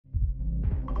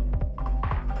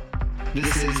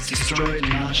This is Destroyed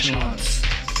Nonchalance.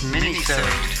 Minisode.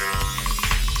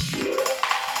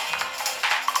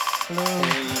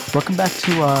 Hello. Welcome back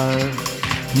to our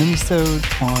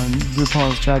minisode on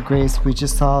RuPaul's Drag Race. We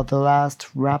just saw the last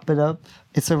Wrap It Up.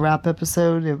 It's a wrap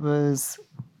episode. It was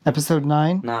episode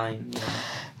 9. 9.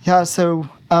 Yeah, so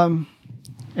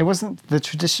it wasn't the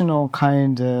traditional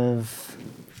kind of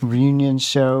reunion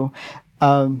show,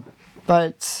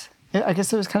 but I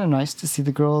guess it was kind of nice to see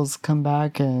the girls come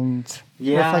back and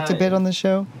reflect a bit on the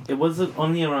show. It was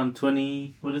only around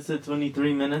 23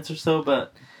 minutes or so,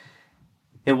 but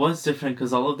it was different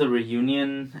because all of the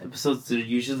reunion episodes are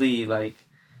usually like,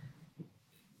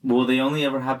 well, they only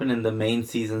ever happen in the main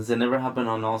seasons. They never happen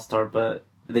on All Star, but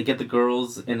they get the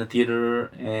girls in a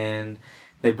theater and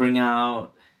they bring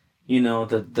out,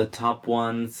 the top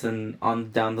ones and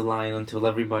on down the line until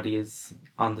everybody is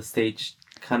on the stage.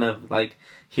 Kind of like,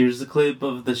 here's a clip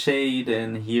of the shade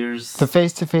and here's the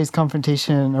face-to-face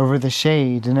confrontation over the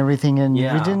shade and everything, and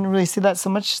Yeah. we didn't really see that so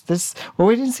much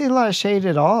we didn't see a lot of shade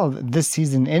at all this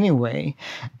season anyway,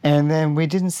 and then we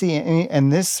didn't see any in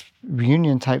this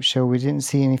reunion type show. We didn't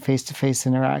see any face-to-face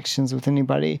interactions with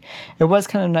anybody. It was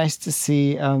kind of nice to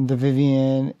see the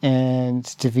Vivian and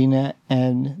Davina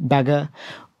and Baga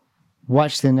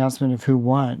watch the announcement of who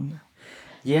won.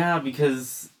 Yeah,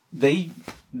 because they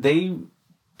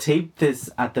taped this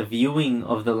at the viewing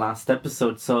of the last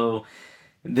episode, so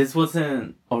this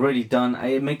wasn't already done.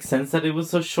 It makes sense that it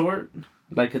was so short,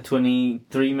 like a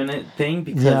 23-minute thing,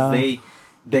 because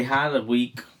they had a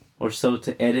week or so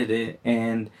to edit it,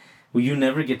 and you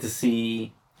never get to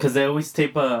see, because they always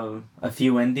tape a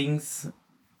few endings,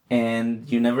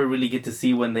 and you never really get to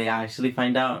see when they actually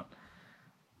find out.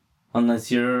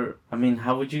 Unless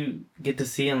how would you get to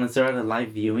see unless they're at a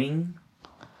live viewing?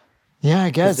 Yeah,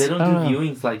 I guess. They don't do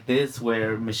viewings like this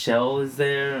where Michelle is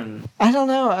there. And I don't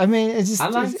know. I mean, it just I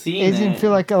like seeing it didn't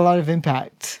feel like a lot of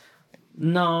impact.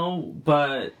 No,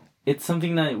 but it's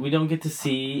something that we don't get to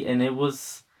see, and it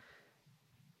was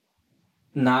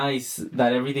nice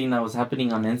that everything that was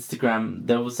happening on Instagram,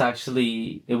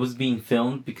 it was being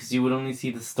filmed, because you would only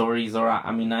see the stories, or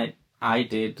I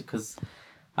did, because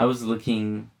I was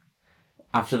looking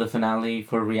after the finale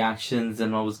for reactions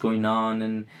and what was going on,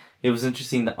 and it was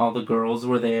interesting that all the girls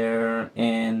were there,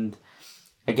 and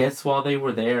I guess while they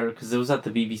were there, because it was at the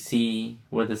BBC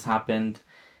where this happened,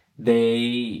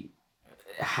 they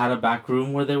had a back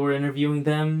room where they were interviewing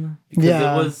them. Because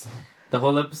it was the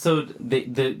whole episode,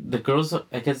 the girls,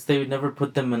 I guess they would never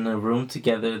put them in a room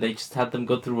together. They just had them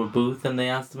go through a booth and they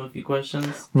asked them a few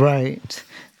questions. Right.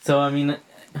 So,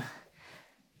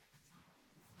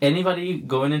 anybody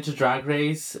going into Drag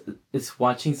Race is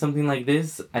watching something like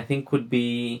this, I think would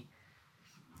be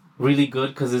really good,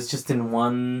 because it's just in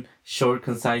one short,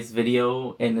 concise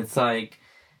video, and it's like,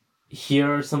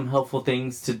 here are some helpful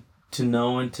things to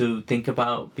know and to think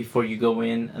about before you go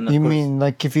in. And of you course, mean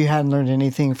like if you hadn't learned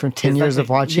anything from 10 years of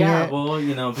watching it? Yeah,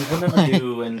 well, people never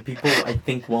do, and people, I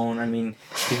think, won't.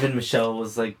 Even Michelle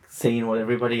was like saying what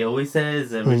everybody always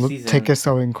says every season. Take a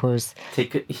sewing course.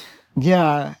 Take it.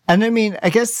 Yeah, and I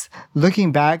guess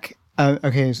looking back,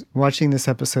 watching this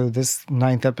episode, this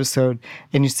 9th episode,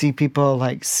 and you see people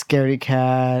like Scary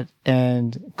Cat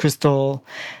and Crystal,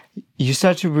 you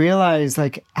start to realize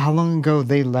like how long ago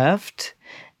they left,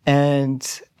 and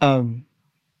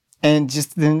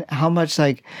just then how much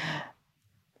like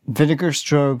Vinegar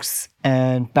Strokes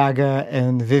and Baga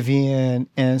and Vivian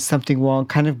and Something Wrong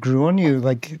kind of grew on you.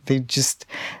 Like they just,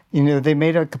 they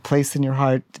made like a place in your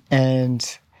heart,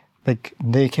 and like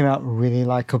they came out really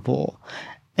likable.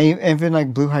 Even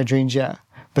like Blue Hydrangea.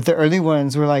 But the early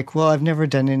ones were like, well, I've never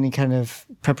done any kind of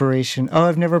preparation. Oh,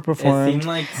 I've never performed. It seemed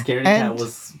like Scary Cat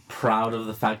was proud of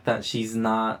the fact that she's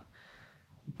not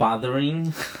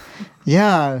bothering.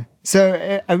 Yeah.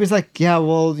 So I was like, yeah,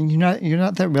 well, you're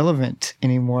not that relevant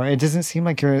anymore. It doesn't seem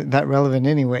like you're that relevant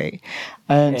anyway.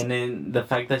 And then the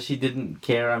fact that she didn't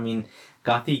care.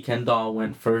 Gothy Kendall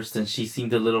went first, and she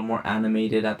seemed a little more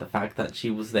animated at the fact that she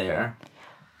was there.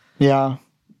 Yeah.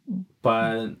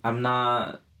 But I'm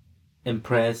not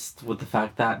impressed with the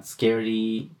fact that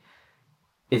Scary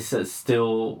is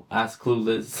still as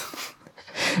clueless.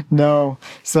 No.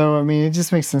 So, it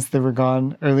just makes sense they were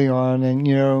gone early on, and,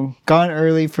 gone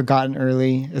early, forgotten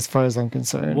early, as far as I'm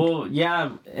concerned. Well,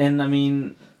 yeah,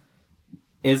 and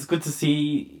it's good to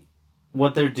see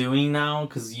what they're doing now,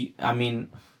 because,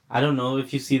 I don't know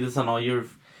if you see this on all your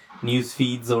news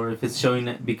feeds or if it's showing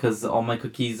it because all my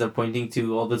cookies are pointing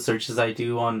to all the searches I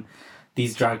do on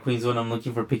these drag queens when I'm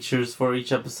looking for pictures for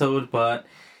each episode, but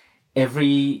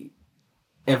every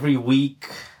week,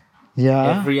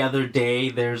 every other day,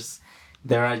 there's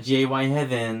they're at GAY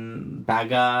Heaven.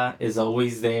 Baga is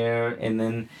always there, and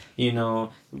then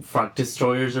Frog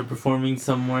Destroyers are performing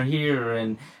somewhere here,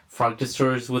 and Frog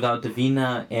Destroyers without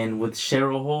Davina and with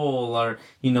Cheryl Hole are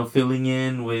filling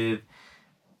in with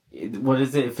what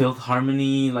is it, Filth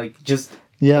Harmony, like just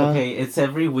okay. It's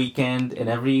every weekend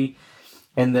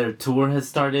and their tour has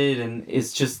started, and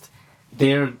it's just.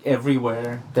 They're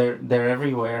everywhere. They're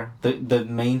everywhere. The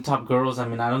main top girls. I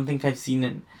mean, I don't think I've seen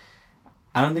it.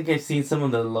 I don't think I've seen some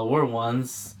of the lower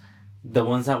ones, the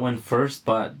ones that went first.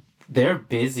 But they're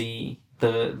busy.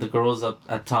 The girls up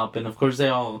at top, and of course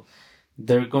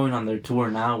they're going on their tour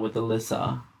now with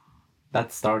Alyssa.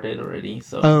 That started already.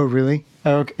 So. Oh really?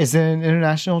 Okay. Is it an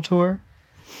international tour?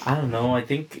 I don't know. I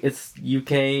think it's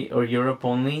UK or Europe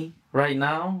only right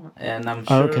now, and I'm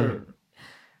sure. Okay.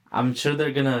 I'm sure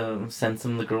they're gonna send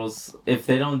some of the girls. If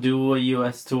they don't do a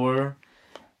US tour,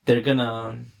 they're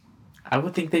gonna. I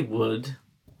would think they would.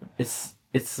 It's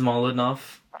small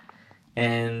enough,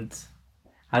 and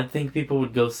I think people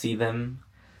would go see them.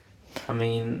 I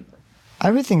mean,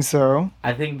 I would think so.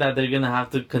 I think that they're gonna have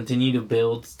to continue to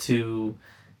build to,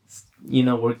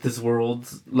 work this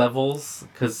world levels,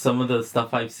 because some of the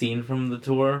stuff I've seen from the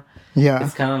tour,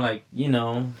 it's kind of like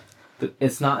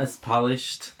it's not as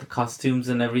polished, the costumes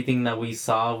and everything that we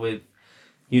saw with,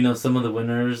 some of the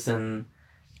winners. And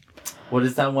what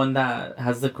is that one that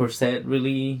has the corset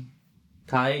really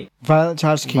tight? Violet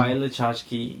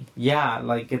Chachki. Yeah,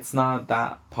 like it's not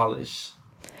that polished.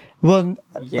 Well,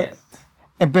 yet.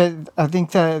 But I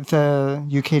think that the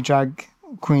UK drag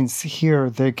queens here,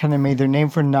 they kind of made their name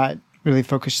for not really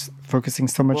focusing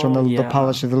so much on the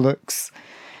polish of the looks.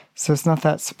 So it's not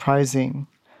that surprising.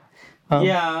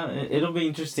 Yeah, it'll be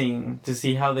interesting to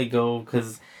see how they go,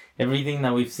 because everything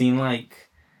that we've seen, like,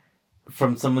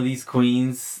 from some of these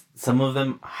queens, some of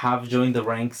them have joined the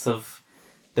ranks of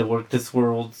the Work This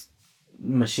World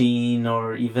machine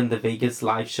or even the Vegas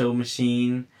live show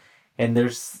machine. And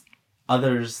there's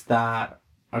others that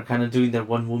are kind of doing their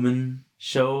one-woman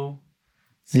show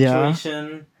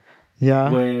situation. Yeah.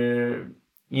 Where...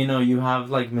 you have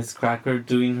like Miss Cracker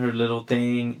doing her little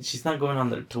thing. She's not going on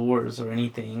their tours or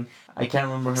anything. I can't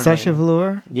remember her Sasha name.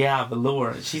 Velour? Yeah,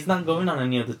 Velour. She's not going on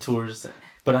any of the tours.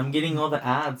 But I'm getting all the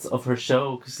ads of her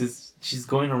show because she's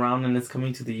going around and it's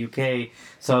coming to the UK.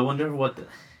 So I wonder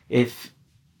if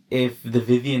the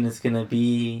Vivienne is going to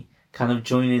be kind of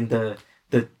joining the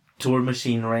tour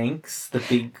machine ranks, the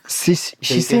big... She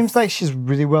seems like she's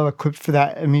really well equipped for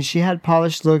that. I mean, she had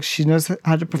polished looks. She knows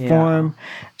how to perform.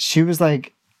 Yeah. She was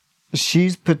like...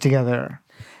 She's put together.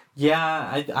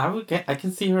 Yeah, I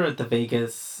can see her at the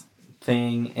Vegas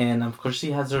thing, and of course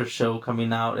she has her show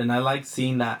coming out, and I like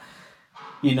seeing that.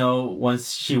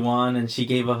 Once she won and she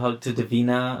gave a hug to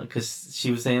Davina because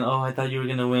she was saying, "Oh, I thought you were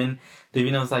gonna win."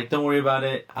 Davina was like, "Don't worry about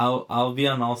it. I'll be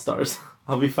on All Stars.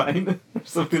 I'll be fine," or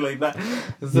something like that.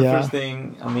 It's the first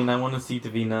thing. I mean, I want to see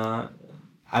Davina.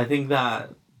 I think that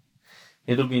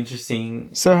it'll be interesting.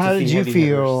 So, how did you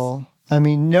feel? Hitters. I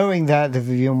mean, knowing that the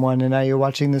Vivienne won and now you're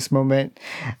watching this moment,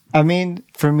 I mean,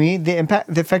 for me, the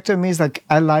effect on me is like,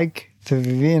 I like the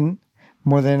Vivienne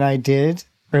more than I did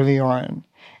early on.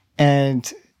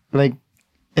 And like,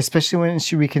 especially when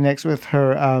she reconnects with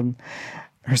her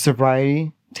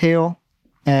sobriety tale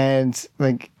and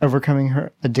like overcoming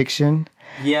her addiction.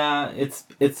 Yeah,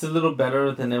 it's a little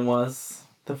better than it was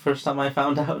the first time I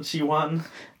found out she won.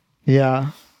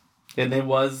 Yeah. And it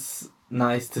was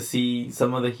nice to see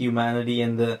some of the humanity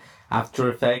and the after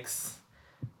effects,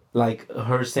 like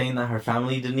her saying that her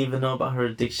family didn't even know about her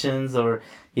addictions, or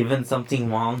even something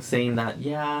Wong saying that,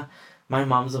 yeah, my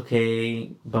mom's okay,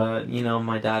 but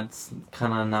my dad's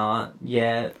kind of not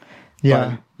yet.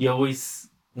 Yeah. But you always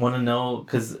want to know,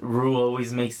 because Ru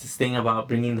always makes this thing about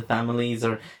bringing the families,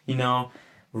 or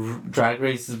Drag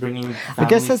Race is bringing families I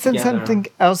guess that's together. Something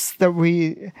else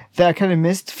that I kind of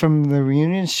missed from the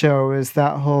reunion show is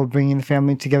that whole bringing the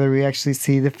family together. We actually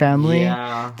see the family.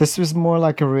 Yeah. This was more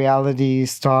like a reality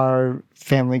star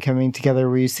family coming together,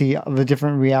 where you see the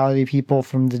different reality people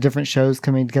from the different shows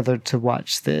coming together to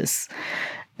watch this.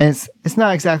 And it's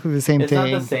not exactly the same thing.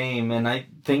 It's not the same, and I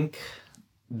think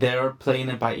they're playing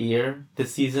it by ear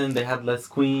this season. They had less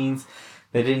queens.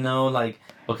 They didn't know, like,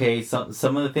 okay, so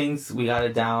some of the things we got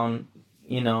it down,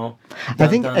 I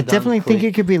definitely think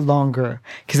it could be longer,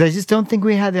 because I just don't think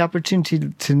we had the opportunity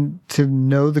to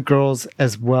know the girls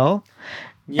as well.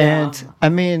 Yeah. And I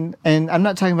mean, and I'm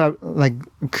not talking about like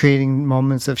creating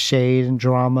moments of shade and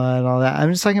drama and all that.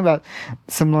 I'm just talking about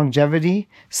some longevity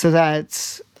so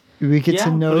that we get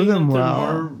to know them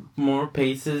well. More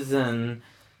paces and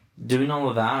doing all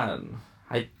of that.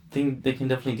 I think they can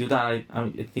definitely do that. I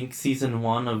think season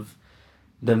 1 of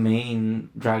the main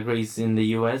Drag Race in the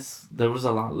U.S., there was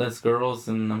a lot less girls,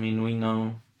 and I mean, we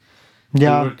know.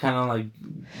 Yeah. We were kind of like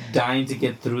dying to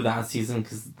get through that season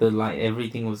because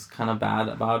everything was kind of bad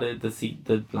about it.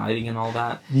 The lighting and all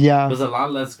that. Yeah. There was a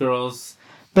lot less girls.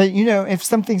 But, you know, if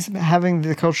something's having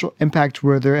the cultural impact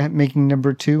where they're making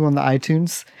number 2 on the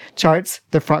iTunes charts,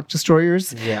 the Frock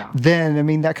Destroyers, Yeah. then, I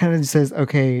mean, that kind of says,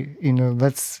 okay, you know,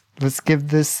 let's give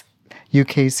this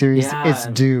UK series its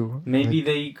due. Maybe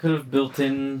they could have built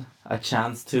in a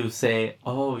chance to say,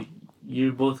 oh,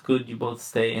 you're both good, you both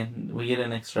stay, and we get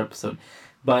an extra episode.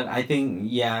 But I think,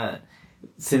 yeah,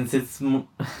 since it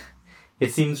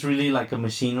seems really like a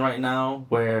machine right now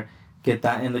where get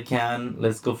that in the can,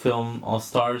 let's go film All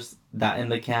Stars, that in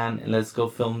the can, and let's go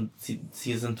film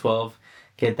season 12,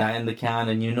 get that in the can,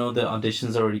 and you know the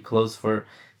auditions are already closed for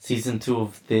season 2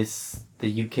 of the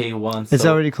UK one. It's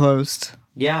already closed.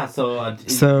 Yeah, so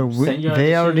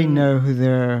they already know who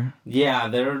they're... Yeah,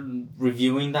 they're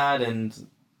reviewing that, and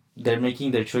they're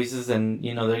making their choices, and,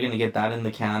 you know, they're going to get that in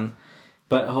the can.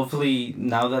 But hopefully,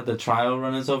 now that the trial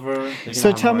run is over...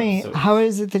 So tell me, episodes. How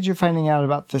is it that you're finding out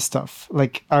about this stuff?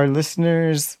 Like, our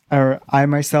listeners, or I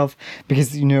myself,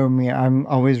 because you know me, I'm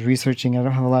always researching. I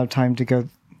don't have a lot of time to go...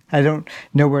 I don't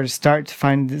know where to start to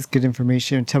find this good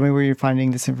information. Tell me where you're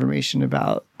finding this information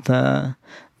about the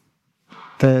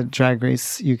Drag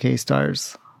Race UK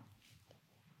stars.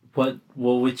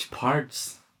 Which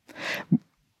parts?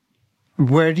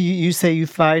 Where do you say you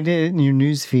find it in your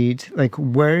news feed? Like,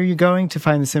 where are you going to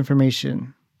find this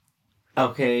information?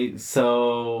 Okay,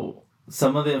 so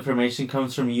some of the information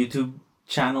comes from YouTube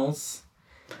channels,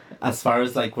 as far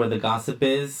as like where the gossip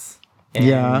is.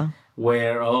 And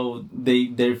where,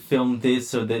 they filmed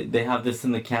this, or they have this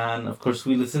in the can. Of course,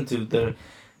 we listen to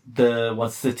the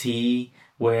What's the Tea,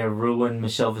 where Rue and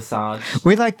Michelle Visage.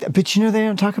 We like that, but you know, they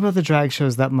don't talk about the drag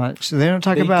shows that much. They don't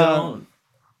talk about...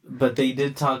 But they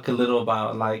did talk a little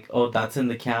about, like, that's in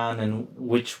the can, and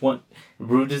which one...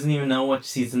 Rue doesn't even know which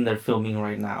season they're filming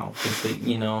right now. Because they,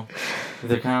 you know,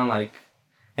 they're kind of like...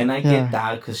 And I get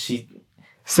that, because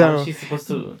how is she supposed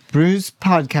to... Rue's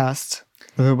podcast,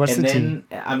 What's the Tea?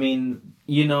 I mean,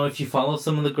 you know, if you follow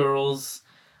some of the girls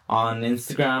on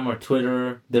Instagram or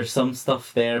Twitter, there's some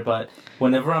stuff there, but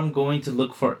whenever I'm going to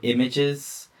look for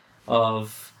images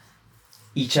of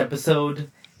each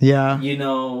episode... Yeah. You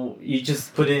know, you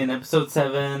just put in episode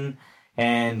 7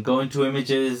 and go into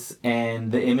images,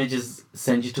 and the images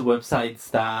send you to websites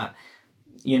that,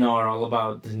 you know, are all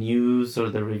about the news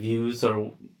or the reviews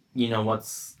or, you know,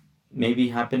 what's maybe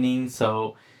happening.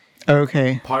 So,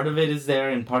 okay. Part of it is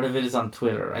there and part of it is on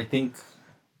Twitter. I think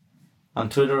on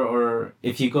Twitter, or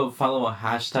if you go follow a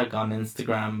hashtag on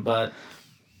Instagram, but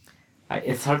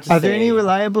it's hard to say. Are there any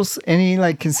reliable,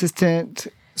 like consistent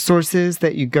sources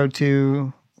that you go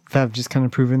to that have just kind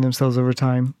of proven themselves over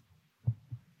time?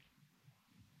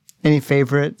 Any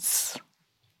favorites?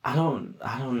 I don't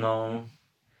know.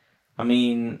 I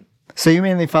mean... So you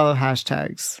mainly follow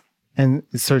hashtags and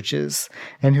searches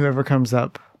and whoever comes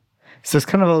up. So it's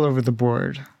kind of all over the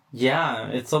board. Yeah,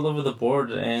 it's all over the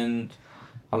board, and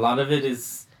a lot of it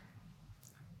is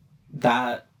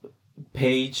that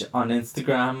page on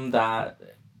Instagram that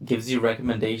gives you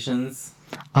recommendations.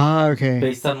 Ah, okay.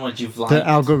 Based on what you've liked. The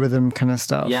algorithm kind of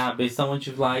stuff. Yeah, based on what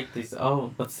you've liked. They say,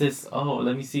 what's this? Oh,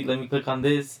 let me see. Let me click on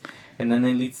this. And then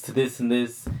it leads to this and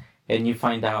this. And you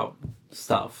find out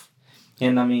stuff.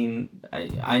 And I mean,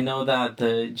 I know that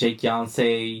the Jake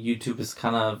Yonsei YouTube is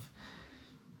kind of...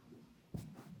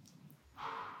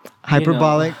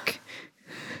 hyperbolic. You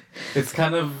know, it's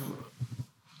kind of...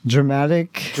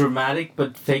 Dramatic,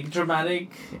 but fake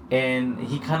dramatic. And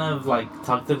he kind of like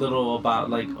talked a little about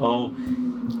like,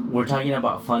 we're talking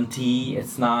about fun tea.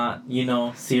 It's not, you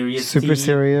know, serious super tea,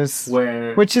 serious,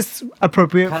 which is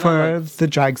appropriate for like the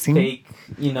drag scene. Fake,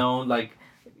 you know, like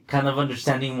kind of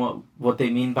understanding what they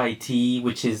mean by tea,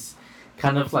 which is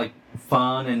kind of like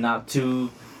fun and not too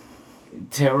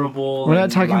terrible. We're not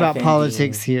talking about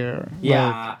politics here.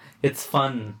 Yeah, it's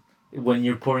fun when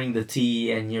you're pouring the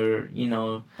tea and you're, you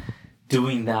know,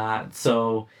 doing that.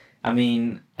 So, I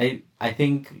mean, I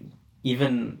think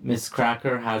even Miss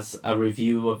Cracker has a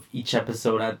review of each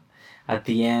episode at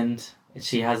the end.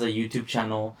 She has a YouTube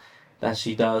channel that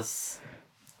she does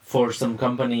for some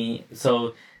company.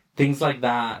 So, things like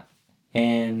that.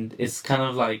 And it's kind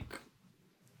of like,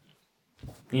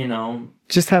 you know...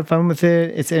 Just have fun with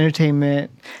it. It's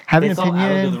entertainment. Have an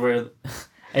opinion.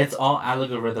 It's all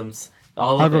algorithms.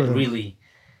 All of it, really.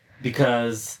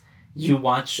 Because you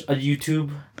watch a YouTube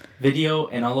video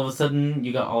and all of a sudden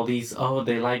you got all these,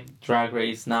 they like Drag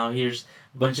Race. Now here's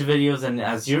a bunch of videos, and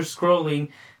as you're scrolling,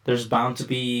 there's bound to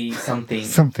be something.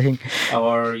 Something.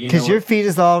 Or, you know. Because your feed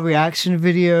is all reaction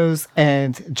videos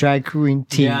and drag queen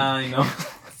tea. Yeah, I know.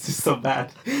 It's just so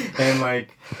bad. And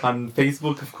like on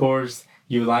Facebook, of course,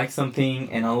 you like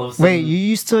something and all of a sudden. Wait,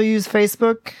 you still use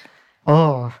Facebook?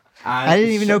 Oh, I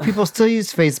didn't even know people still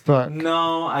use Facebook.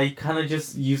 No, I kind of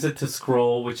just use it to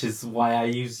scroll, which is why I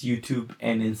use YouTube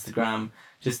and Instagram.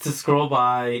 Just to scroll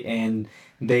by and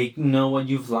they know what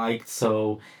you've liked.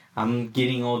 So I'm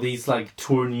getting all these like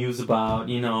tour news about,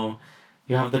 you know,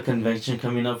 you have the convention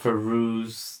coming up for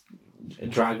Ru's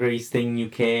Drag Race thing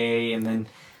UK, and then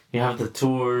you have the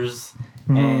tours,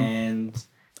 and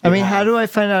I mean, how do I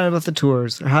find out about the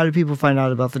tours? How do people find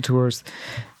out about the tours?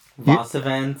 Voss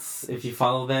events, if you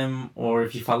follow them, or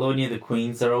if you follow any of the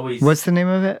queens, they're always... What's the name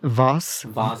of it? Voss?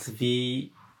 Voss, VOSS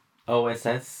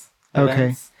events.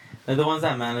 Okay. They're the ones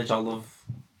that manage all of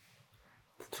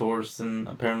the tours, and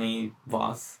apparently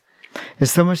Voss.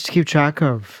 There's so much to keep track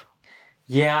of.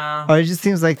 Yeah. Or it just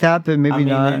seems like that, but maybe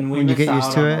not and we when you get miss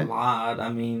used out to on it. A lot. I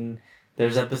mean,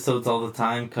 there's episodes all the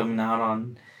time coming out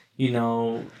on, you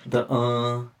know,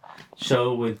 the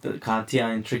show with Katya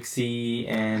and Trixie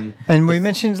and we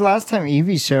mentioned last time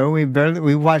Evie's show. We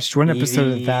watched one episode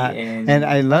of Evie that, and and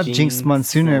I love Jinx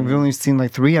Monsoon, and we've and- only seen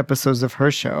like 3 episodes of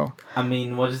her show. I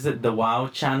mean, what is it? The WoW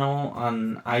channel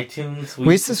on iTunes.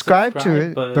 We subscribe to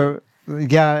it, but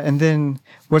yeah. And then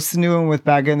what's the new one with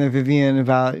Baga and the Vivian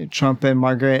about Trump and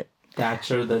Margaret?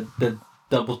 Thatcher, the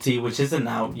double T, which isn't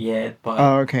out yet, but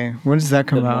Oh, okay. When does that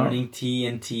come the out? morning tea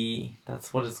and tea.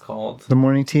 That's what it's called. The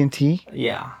morning TNT.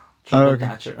 Yeah, Trump and okay.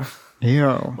 Thatcher,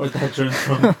 Yo, or Thatcher and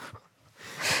Trump.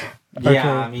 Yeah, Okay.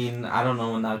 I mean, I don't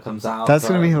know when that comes out. that's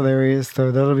gonna but be hilarious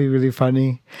though. That'll be really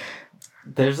funny.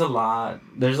 There's a lot,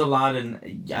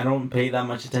 and I don't pay that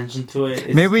much attention to it.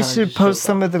 It's Maybe we kinda should just post shows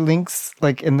some up. of the links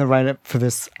like in the write up for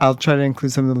this. I'll try to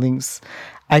include some of the links.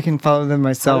 I can follow them How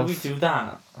myself. do we do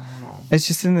that? I don't know. It's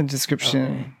just in the description.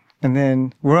 Okay. And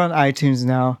then we're on iTunes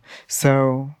now,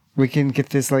 so we can get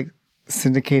this like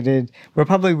syndicated. We're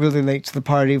probably really late to the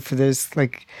party for this,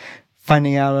 like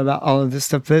finding out about all of this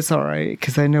stuff. But it's all right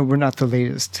because I know we're not the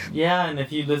latest. Yeah, and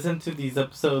if you listen to these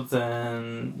episodes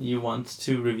and you want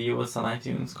to review us on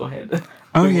iTunes, go ahead.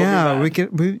 Oh We won't be yeah,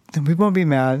 mad. we won't be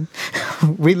mad.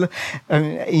 I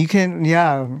mean, you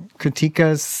can critique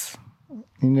us,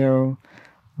 you know,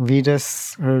 read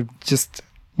us or just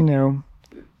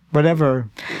whatever.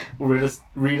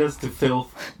 read us to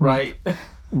filth, right?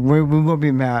 We won't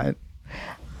be mad.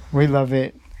 We love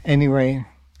it anyway.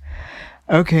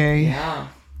 Okay. Yeah.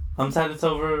 I'm sad it's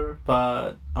over,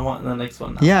 but I want the next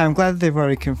one now. Yeah, I'm glad that they've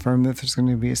already confirmed that there's going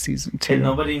to be a season 2. And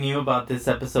nobody knew about this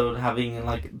episode having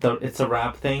like it's a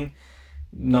rap thing.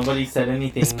 Nobody said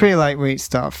anything. It's pretty lightweight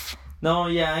stuff. No,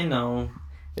 yeah, I know.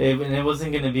 And it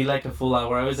wasn't gonna be like a full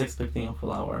hour. I was expecting a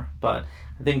full hour, but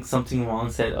I think Something Wrong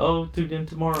said, "Oh, tune in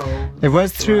tomorrow." It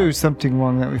was It's a through wrap. Something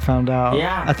Wrong that we found out.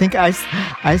 Yeah. I think I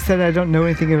said I don't know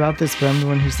anything about this, but I'm the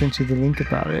one who sent you the link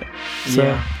about it. So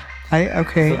Yeah. I So I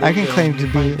there can you go. claim to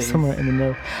You find be things. somewhat in the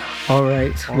know. All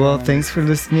right. All Well, right. thanks for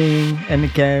listening. And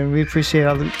again, we appreciate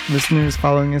all the listeners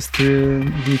following us through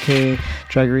UK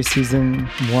Drag Race Season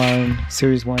 1,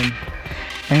 Series 1.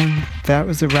 And that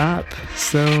was a wrap.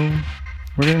 So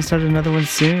we're going to start another one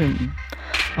soon.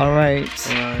 All right.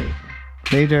 Alright.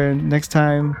 Later. Next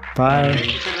time. Bye.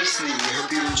 Thank you for listening. We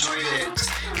hope you enjoyed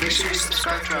it. Make sure you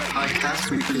subscribe to our podcast.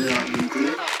 We put it out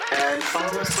weekly. And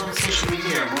follow us on social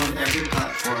media. We're on every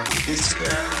platform.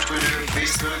 Instagram, Twitter,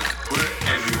 Facebook.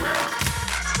 We're everywhere.